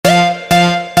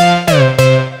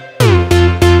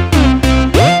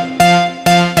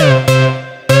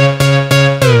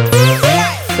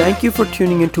Thank you for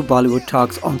tuning into Bollywood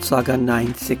Talks on Saga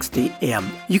 960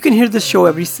 AM. You can hear this show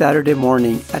every Saturday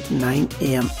morning at 9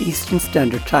 AM Eastern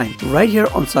Standard Time, right here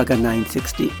on Saga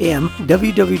 960 AM,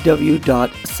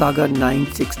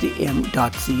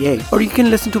 www.saga960am.ca. Or you can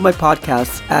listen to my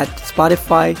podcasts at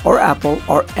Spotify or Apple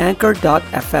or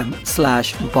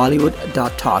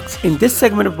anchor.fm/Bollywood.talks. In this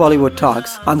segment of Bollywood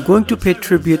Talks, I'm going to pay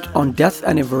tribute on death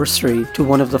anniversary to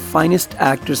one of the finest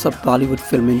actors of Bollywood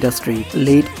film industry,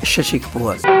 late Shashi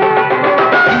Kapoor.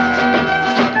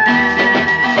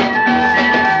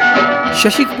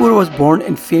 Shashi Kapoor was born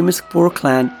in famous Kapoor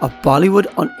clan of Bollywood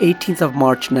on 18th of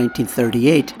March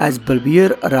 1938 as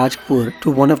Balbir Raj Kapoor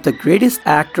to one of the greatest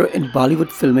actor in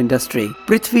Bollywood film industry,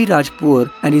 Prithvi Raj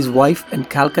Kapoor, and his wife in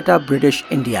Calcutta, British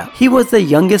India. He was the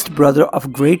youngest brother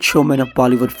of great showman of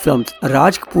Bollywood films,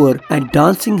 Raj Kapoor, and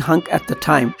dancing hunk at the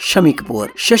time, Shami Kapoor.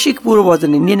 Shashi Kapoor was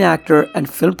an Indian actor and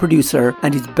film producer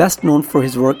and is best known for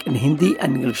his work in Hindi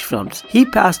and English films. He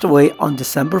passed away on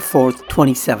December 4th,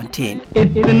 2017.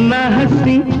 कोई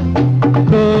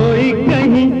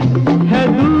कहीं है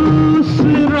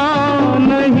दूसरा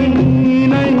नहीं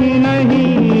नहीं नहीं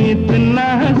इतना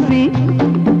हंसी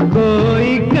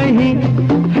कोई कहीं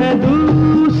है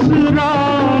दूसरा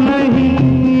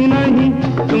नहीं नहीं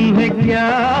तुम्हें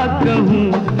क्या कहूँ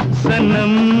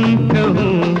सनम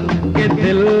कहूँ कि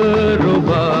दिल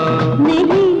रुबा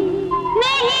नहीं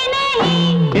नहीं नहीं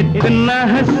इतना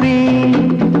हंसी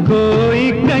कोई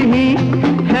कहीं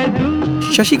है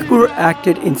Shashi Kapoor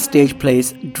acted in stage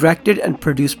plays directed and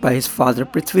produced by his father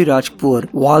Prithvi Raj Kapoor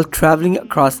while traveling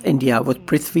across India with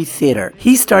Prithvi Theatre.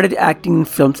 He started acting in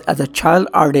films as a child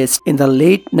artist in the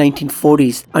late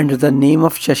 1940s under the name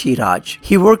of Shashi Raj.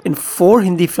 He worked in 4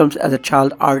 Hindi films as a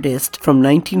child artist from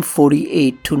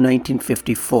 1948 to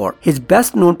 1954. His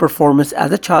best known performances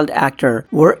as a child actor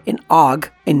were in Aag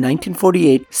in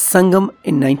 1948, Sangam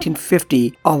in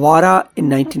 1950, Awara in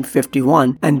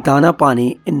 1951, and Dana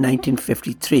Pani in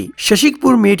 1953. Shashi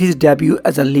Kapoor made his debut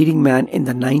as a leading man in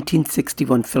the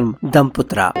 1961 film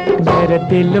Damputra. मेरे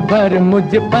दिल भर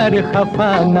मुझ पर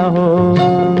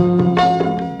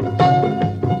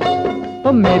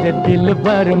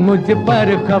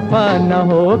खफा न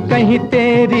हो कहीं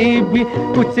तेरी भी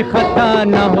कुछ खता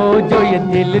न हो जो ये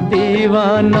दिल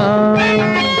दीवाना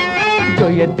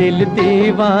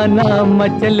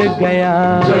मचल गया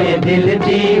जो ये दिल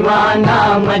दीवाना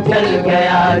मचल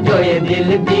गया जो ये दिल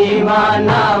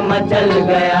दीवाना मचल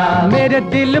गया मेरे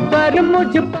दिल पर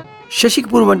मुझ पर Shashi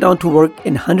Kapoor went on to work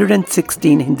in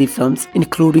 116 Hindi films,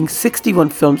 including 61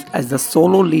 films as the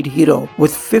solo lead hero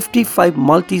with 55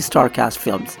 multi-star cast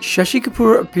films. Shashi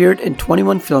Kapoor appeared in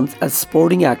 21 films as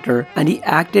sporting actor and he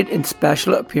acted in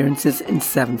special appearances in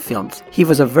 7 films. He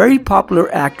was a very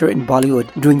popular actor in Bollywood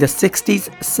during the 60s,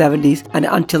 70s and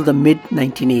until the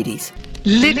mid-1980s.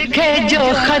 लिखे जो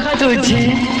खत तुझे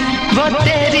वो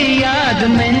तेरी याद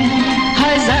में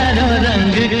हजारों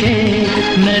रंग के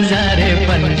नजारे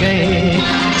बन गए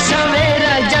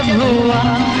सवेरा जब हुआ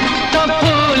तो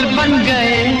फूल बन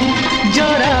गए जो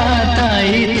रात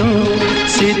आई तो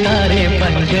सितारे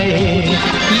बन गए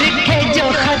लिखे जो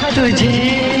खत तुझे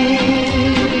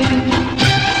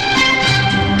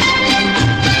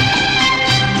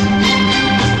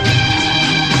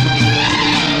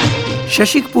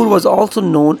Shashi Kapoor was also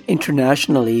known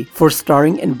internationally for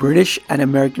starring in British and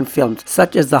American films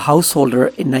such as The Householder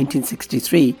in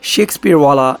 1963, Shakespeare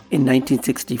Wala in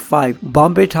 1965,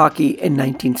 Bombay Talkie in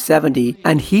 1970,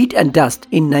 and Heat and Dust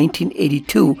in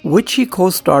 1982, which he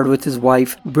co-starred with his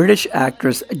wife, British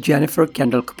actress Jennifer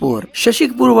Kendall Kapoor. Shashi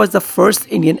Kapoor was the first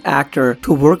Indian actor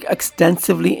to work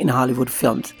extensively in Hollywood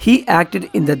films. He acted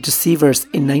in The Deceivers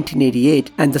in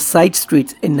 1988 and The Side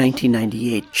Streets in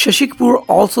 1998. Shashi Kapoor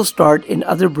also starred in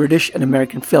other British and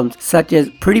American films such as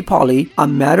Pretty Polly, A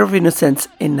Matter of Innocence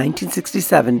in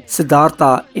 1967,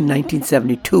 Siddhartha in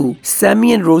 1972,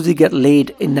 Sammy and Rosie Get Laid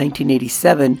in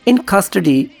 1987, In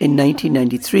Custody in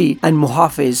 1993, and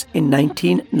Muhafiz in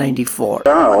 1994.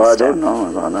 Oh, I don't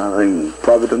know. I think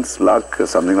Providence, luck, or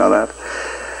something like that.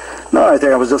 No, I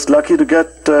think I was just lucky to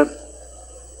get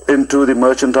into the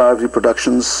Merchant Ivory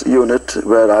Productions unit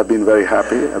where I've been very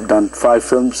happy. I've done 5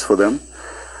 films for them.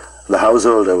 The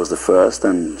Householder was the first,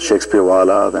 then Shakespeare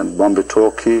Wala, then Bombay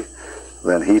Talkie,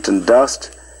 then Heat and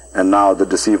Dust, and now The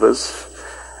Deceivers.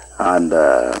 And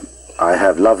I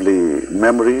have lovely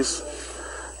memories,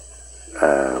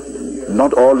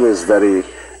 not always very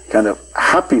kind of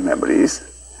happy memories,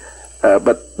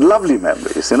 but lovely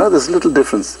memories. You know, there's a little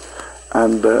difference.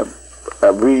 And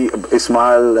we,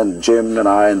 Ismail and Jim and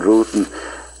I and Ruth and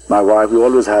my wife, we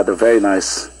always had a very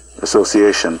nice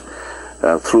association.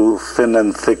 Through thin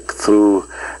and thick, through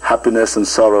happiness and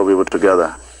sorrow, we were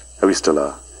together. And we still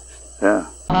are. Yeah.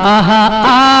 आहा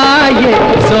आये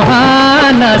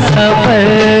सुहाना सफर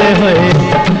होए,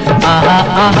 आहा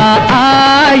आहा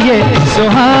आये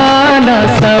सुहाना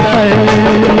सफर,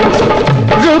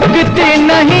 रुकती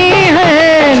नहीं है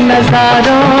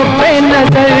नजारों पे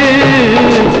नजर,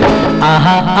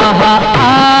 आहा आहा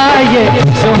आये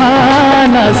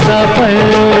सुहाना सफर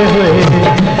होए,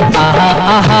 आहा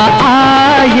आहा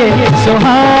आये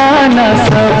सुहाना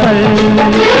सफर।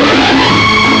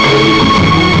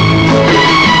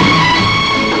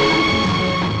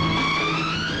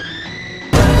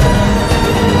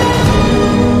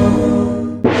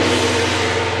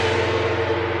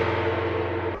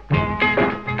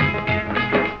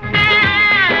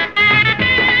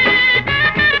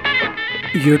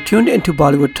 You're tuned into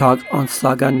Bollywood Talk on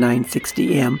Saga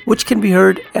 960 AM, which can be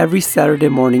heard every Saturday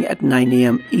morning at 9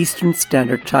 AM Eastern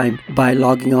Standard Time by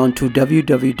logging on to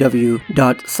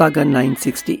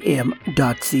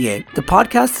www.saga960am.ca. The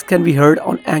podcasts can be heard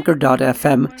on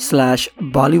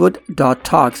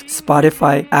anchor.fm/bollywood.talks,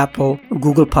 Spotify, Apple,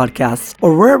 Google Podcasts,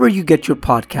 or wherever you get your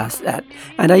podcasts at.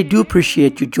 And I do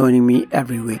appreciate you joining me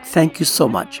every week. Thank you so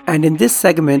much. And in this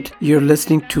segment, you're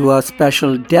listening to a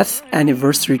special death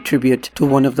anniversary tribute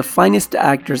to one of the finest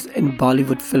actors in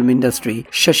Bollywood film industry,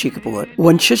 Shashi Kapoor.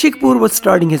 When Shashi Kapoor was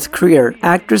starting his career,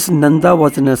 actress Nanda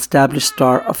was an established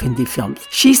star of Hindi films.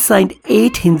 She signed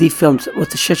 8 Hindi films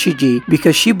with Shashi Ji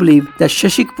because she believed that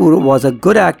Shashi Kapoor was a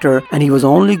good actor and he was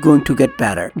only going to get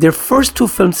better. Their first 2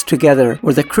 films together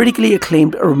were the critically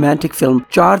acclaimed romantic film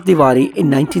Char Diwari in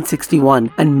 1961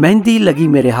 and Mehndi Lagi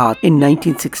Mere Haath in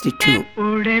 1962.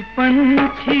 उड़े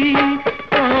पंछी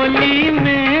टोली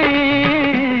में,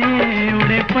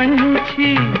 उड़े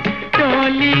पंछी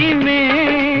टोली में,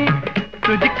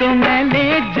 तुझको मैं ले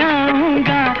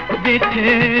जाऊंगा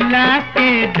बिठला के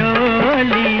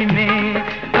डोली में,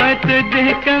 और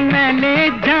तुझको मैं ले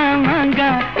जाऊंगा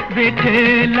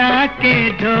बिठला के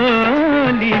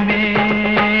डोली में।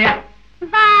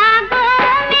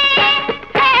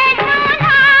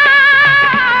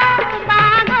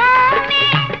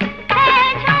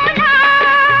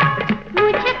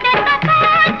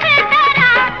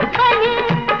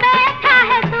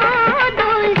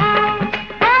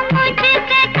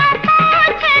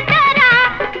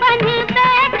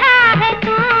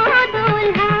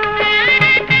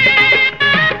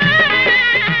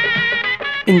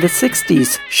 In the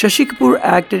 60s, Shashi Kapoor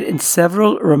acted in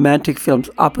several romantic films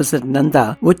opposite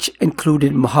Nanda, which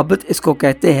included Mohabbat Isko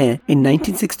Kehte Hain in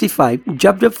 1965,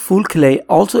 Jab Jab Phool Khile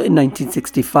also in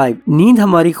 1965, Neend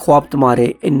Hamari Khwab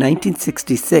Tumhare in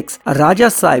 1966, Raja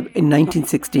Sahib in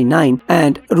 1969,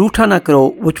 and Rootha Na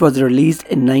Karo, which was released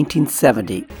in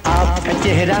 1970. आपका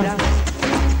चेहरा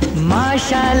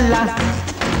माशाअल्लाह,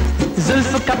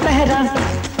 जुल्फ का पहरा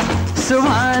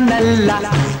सुभान अल्लाह,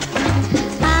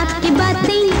 आपकी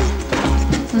बातें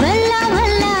वल्ला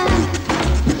वल्ला,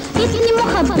 इतनी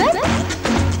मोहब्बत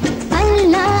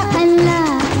अल्लाह अल्लाह।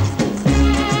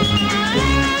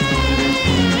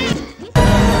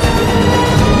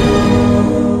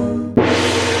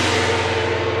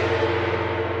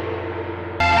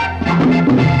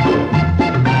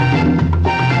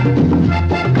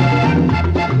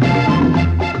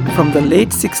 From the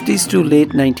late 60s to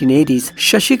late 1980s,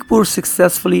 Shashi Kapoor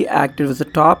successfully acted with the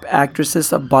top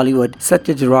actresses of Bollywood such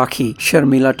as Rakhi,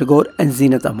 Sharmila Tagore and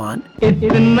Zeenat Aman.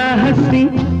 इतना हंसी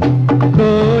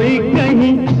कोई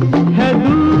कहीं है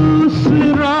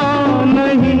दूसरा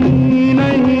नहीं,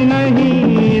 नहीं नहीं,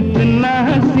 इतना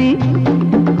हंसी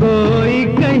कोई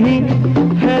कहीं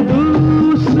है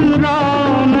दूसरा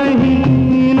नहीं,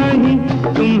 नहीं,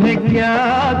 तुम्हें क्या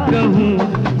कहूँ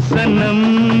सनम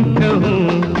कहूँ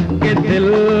के दिल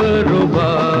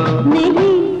रुबा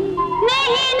नहीं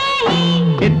नहीं नहीं,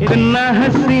 इतना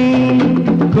हंसी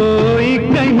कोई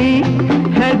कहीं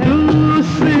है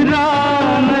दूसरा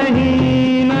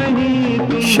नहीं, नहीं,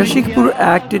 Shashi Kapoor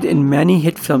acted in many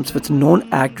hit films with known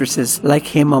actresses like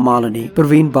Hema Malini,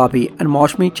 Parveen Babi and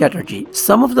Maushmi Chatterjee.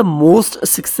 Some of the most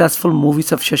successful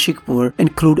movies of Shashi Kapoor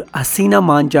include Hasina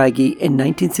Maan Jayegi in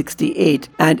 1968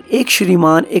 and Ek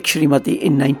Shriman Ek Shrimati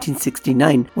in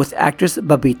 1969 with actress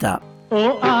Babita. ओ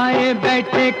आए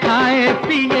बैठे खाए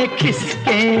पिए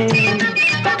खिसके,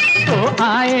 ओ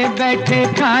आए बैठे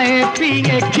खाए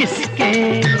पिए खिसके,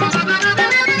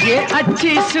 ये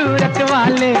अच्छी सूरत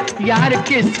वाले यार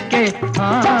किसके,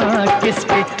 हाँ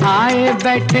किसके, आए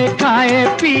बैठे खाए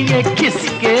पिए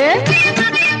खिसके,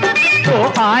 ओ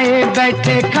आए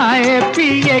बैठे खाए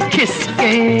पिए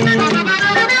खिसके,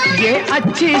 ये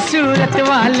अच्छी सूरत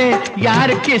वाले यार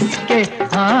किसके,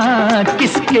 हाँ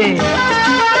किसके।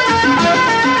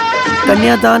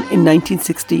 Kanyadan in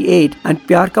 1968 and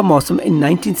Pyar Ka Mausam in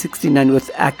 1969 with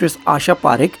actress Asha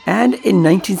Parekh, and in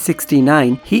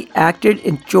 1969 he acted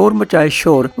in Chor Machaye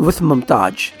Shor with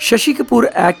Mumtaz. Shashi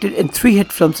Kapoor acted in 3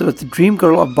 hit films with dream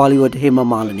girl of Bollywood Hema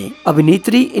Malini,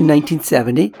 Abhinetri in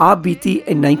 1970, Aap Beeti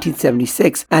in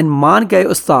 1976 and Maan Gaye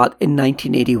Ustad in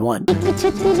 1981.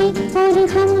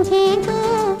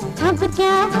 अब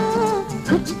क्या हो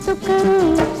कुछ तो करो,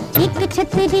 एक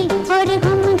छतरी और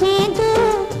हम ये दो,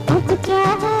 अब क्या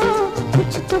हो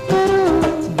कुछ तो करो।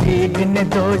 भीगने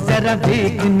दो जरा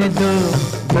भीगने दो,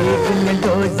 भीगने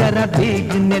दो जरा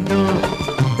भीगने दो,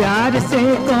 प्यार से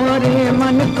गोरे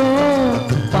मन को,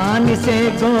 पानी से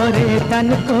गोरे तन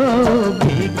को,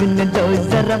 भीगने दो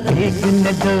जरा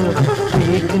भीगने दो,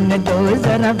 भीगने दो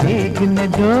जरा भीगने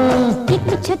दो। एक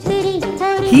छतरी।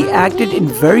 He acted in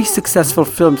very successful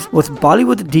films with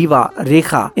Bollywood diva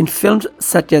Rekha in films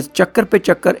such as Chakkar Pe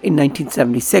Chakkar in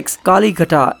 1976, Kali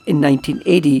Ghata in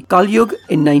 1980, Kalyug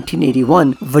in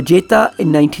 1981, Vajeta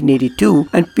in 1982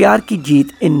 and Pyar Ki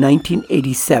Jeet in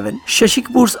 1987. Shashi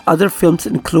Kapoor's other films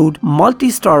include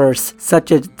multi-starrers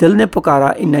such as Dil Ne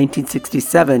Pukara in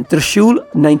 1967, Trishul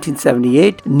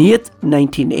 1978, Niyat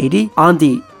 1980,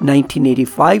 Andi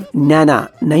 1985, Nana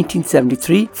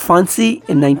 1973, Fansi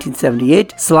in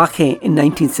 1978, Salakhe in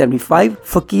 1975,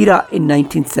 Fakira in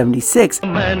 1976.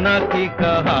 मैना की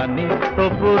कहानी तो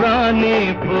पुरानी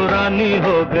पुरानी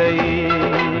हो गई,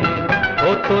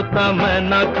 वो तोता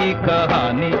मैना की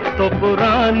कहानी तो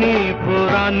पुरानी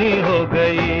पुरानी हो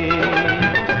गई,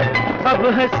 अब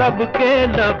है सबके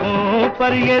लबों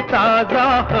पर ये ताजा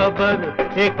खबर,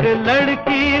 एक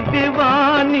लड़की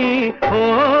दीवानी हो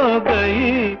गई।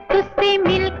 तुझसे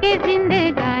मिलके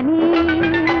जिंदगानी,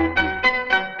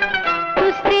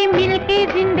 तुझसे मिलके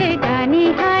जिंदगानी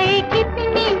हाय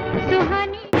कितनी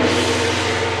सुहानी।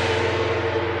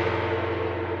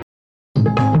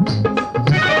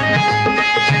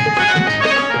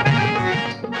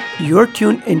 You're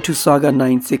tuned into Saga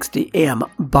 960 AM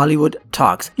Bollywood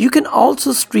Talks. You can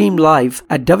also stream live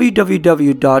at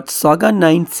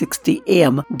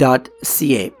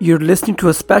www.saga960am.ca. You're listening to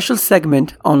a special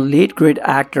segment on late great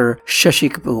actor Shashi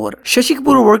Kapoor. Shashi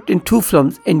Kapoor worked in 2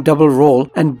 films in double role,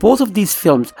 and both of these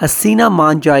films, Hasina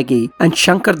Maan Jayegi and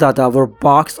Shankar Dada, were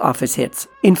box office hits.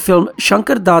 In film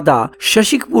Shankar Dada,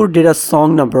 Shashi Kapoor did a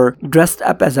song number dressed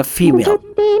up as a female.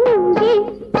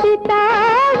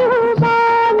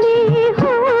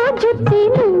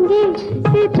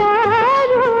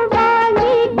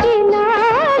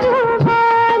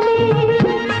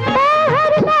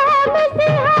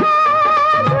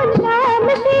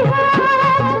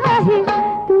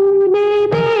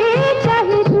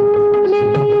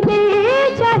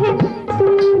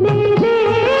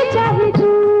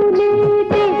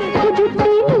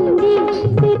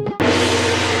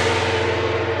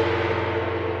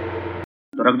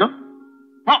 तो रख दो।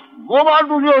 हाँ, वो बात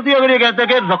दूसरी होती है अगर ये कहते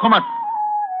कि रखो मत,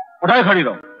 उठाए खड़ी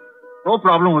रहो, तो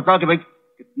प्रॉब्लम होता कि भाई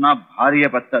कितना भारी है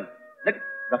पत्थर, लेकिन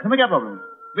रखने में क्या प्रॉब्लम है?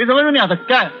 भी समझ में नहीं आता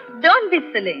क्या है? Don't be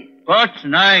silly. कुछ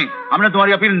नहीं, हमने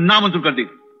तुम्हारी अपील नामंजूर कर दी,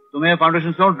 तुम्हें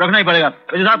फाउंडेशन स्टोन रखना ही पड़ेगा।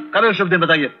 वैसे साहब कल शुभ दिन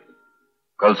बताइए।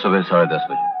 कल सुबह 10:30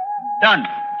 बजे। डन।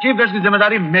 चीफ गेस्ट की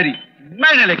जिम्मेदारी मेरी,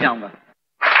 मैं इन्हें लेके आऊंगा।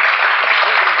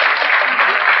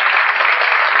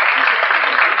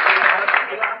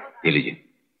 ये लीजिए।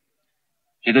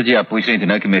 शीतल जी, आप पूछ रही थी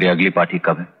ना कि मेरी अगली पार्टी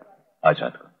कब है? आज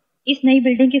रात को। इस नई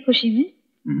बिल्डिंग की खुशी में?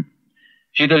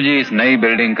 शीतल जी, इस नई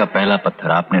बिल्डिंग का पहला पत्थर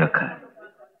आपने रखा है,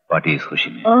 पार्टी इस खुशी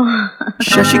में।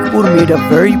 Shashi Kapoor made a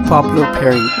very popular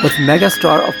pairing with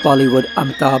megastar of Bollywood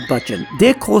Amitabh Bachchan.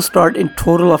 They co-starred in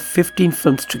total of 15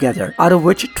 films together, out of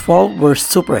which 12 were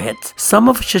super hits. Some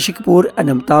of Shashi Kapoor and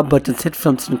Amitabh Bachchan's hit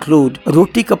films include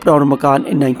Roti Kapda Aur Makan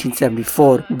in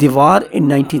 1974, Diwar in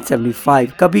 1975,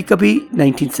 Kabhi Kabhi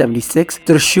 1976,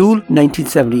 Trishul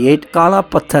 1978, Kala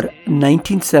Patthar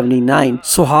 1979,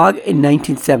 Suhag in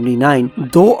 1979,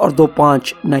 Do Aur Do Panch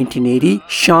 1980,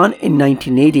 Shaan in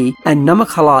 1980, and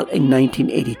Namak Halal in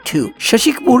 1982.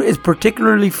 Shashi Kapoor is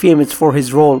particularly famous for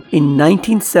his role in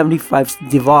 1975's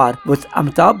Diwar with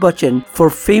Amitabh Bachchan for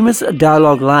famous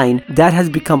dialogue line that has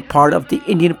become part of the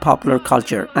Indian popular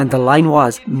culture, and the line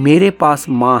was "Mere paas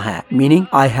maa hai," meaning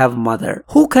I have mother.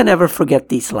 Who can ever forget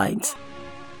these lines?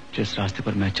 जिस रास्ते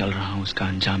पर मैं चल रहा हूँ उसका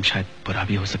अंजाम शायद बुरा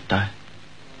भी हो सकता है,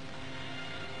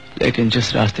 लेकिन जिस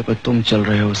रास्ते पर तुम चल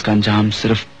रहे हो उसका अंजाम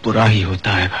सिर्फ बुरा ही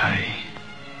होता है भाई।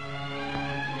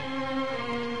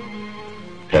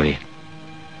 रवि,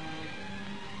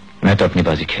 मैं तो अपनी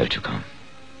बाजी खेल चुका हूं,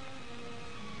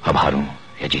 अब हारूं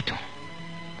या जीतूं,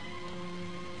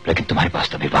 लेकिन तुम्हारे पास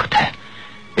तो अभी वक्त है।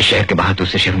 इस शहर के बाहर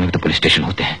दूसरे शहरों में भी तो पुलिस स्टेशन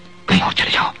होते हैं, कहीं और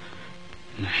चले जाओ।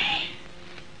 नहीं,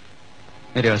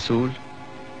 मेरे असूल,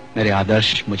 मेरे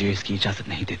आदर्श मुझे इसकी इजाजत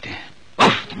नहीं देते हैं।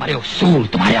 तुम्हारे उसूल,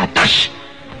 तुम्हारे आदर्श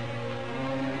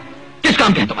किस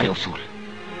काम के हैं तुम्हारे उसूल?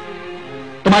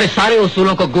 तुम्हारे सारे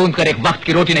उसूलों को गूंद कर एक वक्त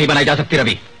की रोटी नहीं बनाई जा सकती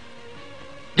रवि।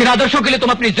 जिन आदर्शों के लिए तुम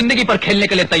अपनी जिंदगी पर खेलने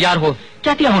के लिए तैयार हो,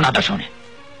 क्या किया उन आदर्शों ने?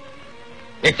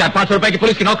 एक 400-500 रुपए की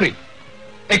पुलिस की नौकरी,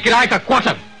 एक किराए का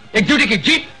क्वार्टर, एक ड्यूटी की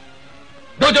जीप,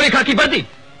 2 जोड़ी खाकी वर्दी।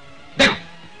 देखो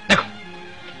देखो,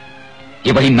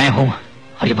 ये वही मैं हूं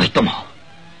और ये वही तुम हो।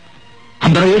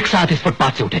 हम दोनों एक साथ इस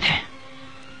फुटपाथ से उठे थे,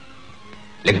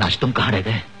 लेकिन आज तुम कहां रह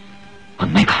गए और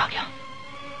मैं कहां गया?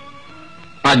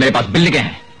 आज मेरे पास बिल्डिंगें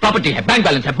हैं, प्रॉपर्टी है, बैंक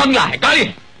बैलेंस है, बंगला है, गाड़ी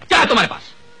है। क्या है तुम्हारे पास?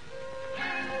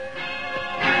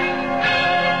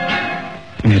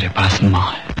 मेरे पास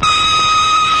मां है।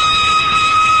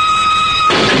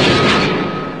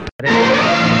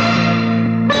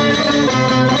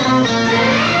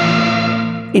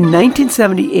 In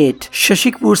 1978,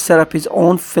 Shashi Kapoor set up his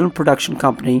own film production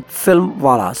company,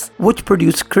 Filmwalas, which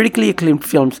produced critically acclaimed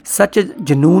films such as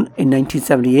Junoon in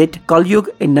 1978, Kalyug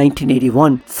in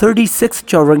 1981, 36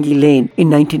 Chaurangi Lane in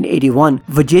 1981,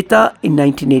 Vijeta in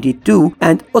 1982,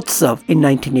 and Utsav in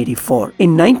 1984.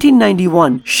 In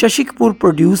 1991, Shashi Kapoor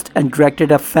produced and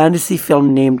directed a fantasy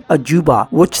film named Ajuba,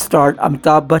 which starred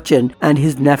Amitabh Bachchan and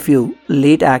his nephew,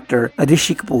 late actor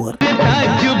Rishi Kapoor.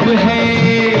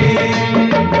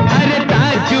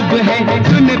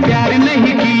 तूने प्यार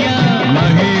नहीं किया,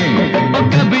 नहीं, और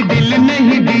कभी दिल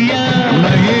नहीं दिया,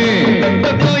 नहीं, तो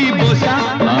कोई बोसा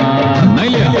नहीं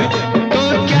लिया, तो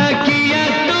क्या किया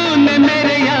तूने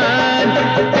मेरे यार?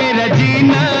 तेरा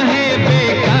जीना है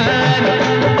बेकार,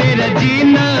 तेरा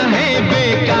जीना है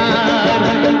बेकार।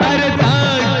 अरे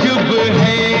ताज्जुब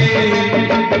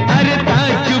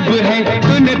है,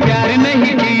 तूने प्यार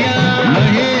नहीं किया,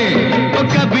 नहीं, और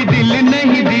कभी दिल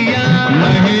नहीं दिया,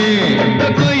 नहीं, तो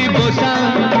कोई बोसा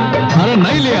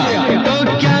नहीं लिया, तो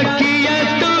क्या किया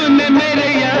तूने मेरे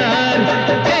यार?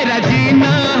 तेरा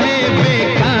जीना है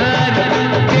बेकार,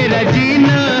 तेरा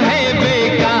जीना है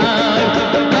बेकार।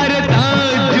 हर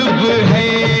ताज्जुब है।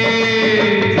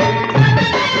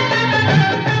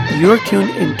 You're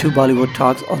tuned into Bollywood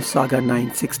Talks on Saga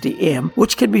 960 AM,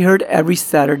 which can be heard every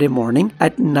Saturday morning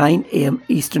at 9 AM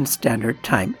Eastern Standard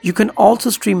Time. You can also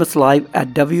stream us live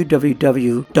at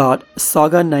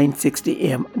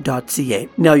www.saga960am.ca.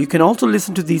 Now, you can also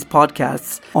listen to these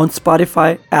podcasts on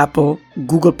Spotify, Apple,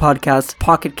 Google Podcasts,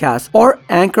 Pocket Casts, or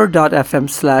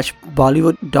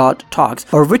anchor.fm/bollywood.talks,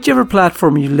 or whichever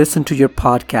platform you listen to your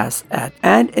podcasts at.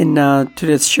 And in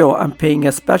today's show, I'm paying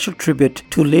a special tribute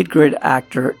to late great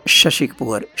actor Shashi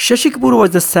Kapoor. Shashi Kapoor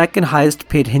was the second highest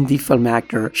paid Hindi film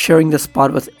actor, sharing the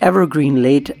spot with evergreen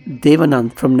late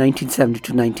Devanand from 1970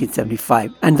 to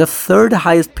 1975, and the third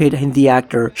highest paid Hindi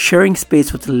actor, sharing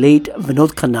space with late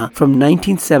Vinod Khanna from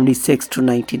 1976 to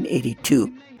 1982.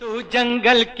 तू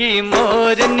जंगल की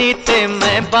मोरनी ते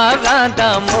मैं बागां दा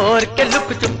मोर के look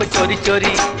चुप चोरी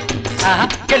चोरी, आहा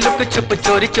के लुक चुप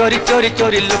चोरी चोरी चोरी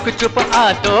चोरी लुक चुप आ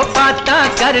तो बातां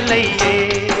कर लईए,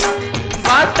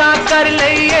 बातां कर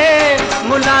लईए,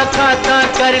 मुलाकातां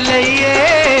कर लईए।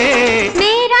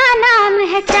 मेरा नाम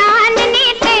है चांदनी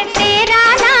ते तेरा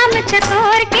नाम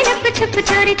चकोर के लुक छुप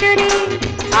चोरी चोरी,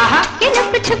 आहा के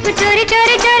लुक छुप चोरी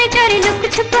चोरी चोरी चोरी लुक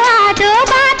छुप आ दो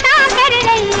बातां कर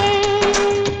लईए।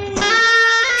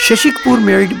 Shashi Kapoor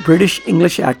married British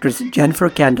English actress Jennifer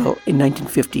Kendall in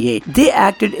 1958. They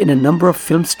acted in a number of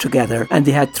films together and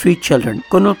they had 3 children,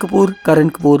 Kunal Kapoor,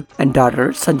 Karan Kapoor and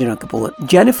daughter Sanjana Kapoor.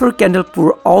 Jennifer Kendall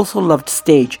Kapoor also loved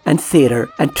stage and theatre,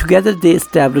 and together they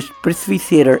established Prithvi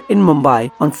Theatre in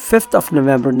Mumbai on 5th of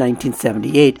November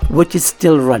 1978, which is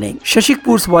still running. Shashi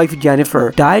Kapoor's wife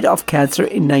Jennifer died of cancer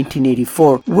in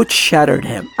 1984, which shattered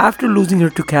him. After losing her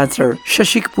to cancer,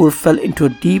 Shashi Kapoor fell into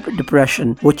a deep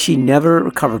depression, which she never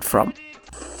recovered from.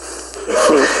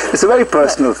 It's a very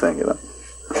personal thing, you know.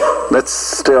 Let's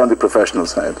stay on the professional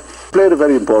side. Played a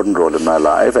very important role in my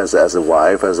life as a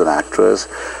wife, as an actress,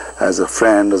 as a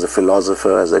friend, as a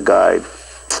philosopher, as a guide.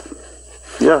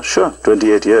 Yeah, sure.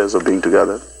 28 years of being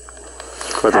together.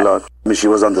 Quite a lot. I mean, she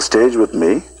was on the stage with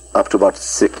me up to about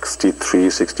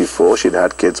 63, 64. She'd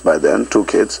had kids by then, 2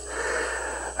 kids.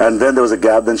 And then there was a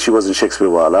gap. Then she was in Shakespeare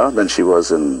Wala. Then she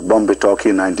was in Bombay Talkie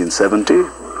in 1970.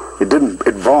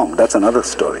 It bombed. That's another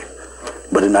story.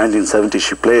 But in 1970,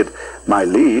 she played my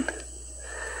lead.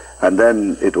 And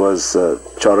then it was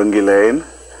Chaurangi Lane.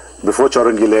 Before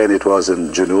Chaurangi Lane, it was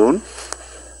in Junoon.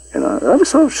 You know,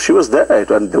 so she was there.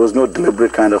 And there was no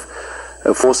deliberate kind of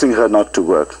forcing her not to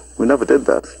work. We never did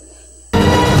that.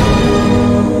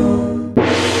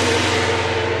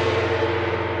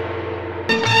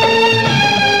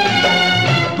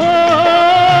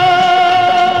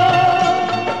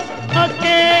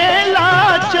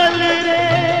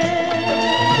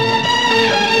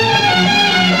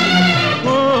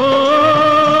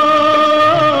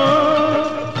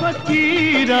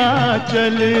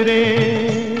 चल रे।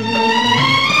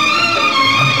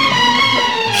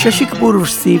 Shashi Kapoor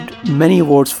received many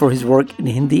awards for his work in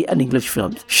Hindi and English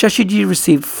films. Shashi ji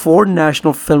received 4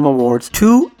 National Film Awards,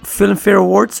 2 Filmfare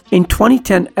Awards. In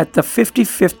 2010, at the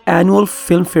 55th Annual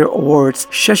Filmfare Awards,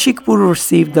 Shashi Kapoor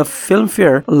received the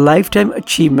Filmfare Lifetime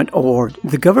Achievement Award.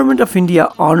 The Government of India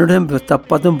honored him with the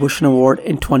Padma Bhushan Award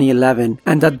in 2011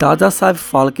 and the Dada Saheb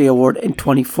Phalke Award in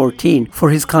 2014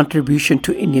 for his contribution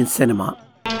to Indian cinema.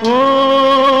 ओ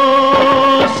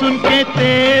सुन के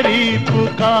तेरी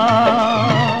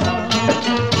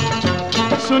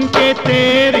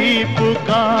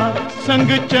पुकार संग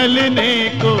चलने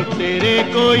को तेरे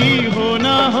कोई हो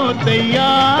ना हो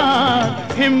तैयार,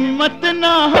 हिम्मत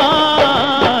ना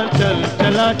हार। चल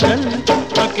चला चल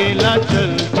अकेला, चल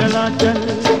चला चल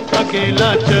अकेला,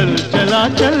 चल चला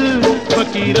चल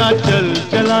फकीरा, चल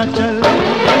चला चल।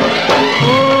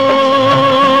 ओ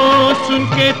सुन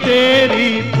के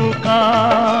तेरी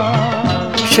पुकार।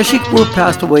 Shashi Kapoor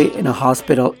passed away in a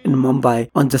hospital in Mumbai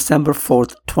on December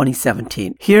 4th,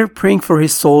 2017. Here, praying for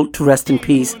his soul to rest in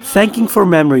peace, thanking for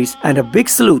memories, and a big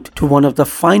salute to one of the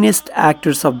finest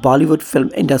actors of Bollywood film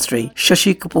industry,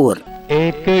 Shashi Kapoor.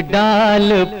 एक डाल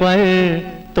पर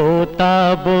तोता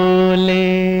बोले,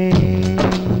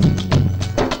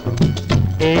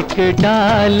 एक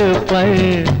डाल पर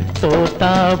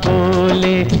तोता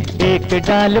बोले, एक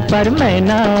डाल पर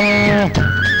मैना।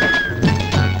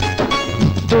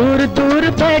 दूर दूर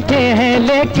बैठे हैं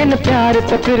लेकिन प्यार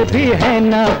तो फिर भी है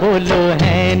ना, बोलो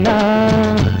है ना,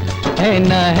 है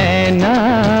ना, है ना।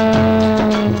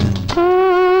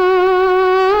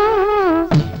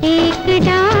 एक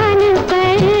डाल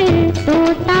पर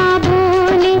तोता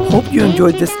बोले। Hope you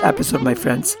enjoyed this episode, my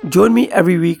friends. Join me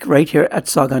every week right here at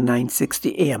Saga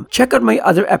 960 AM. Check out my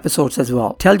other episodes as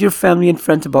well. Tell your family and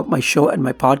friends about my show and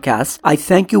my podcast. I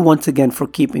thank you once again for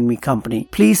keeping me company.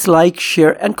 Please like,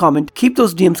 share, and comment. Keep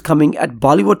those DMs coming at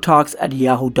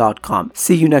BollywoodTalks@yahoo.com.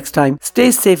 See you next time. Stay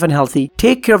safe and healthy.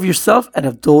 Take care of yourself and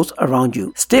of those around you.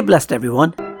 Stay blessed,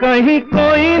 everyone. कहीं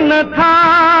कोई न था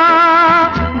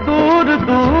दूर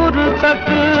दूर तक,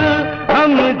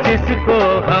 हम जिसको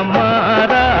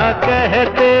हमारा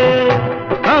कहते,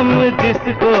 हम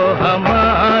जिसको हमारा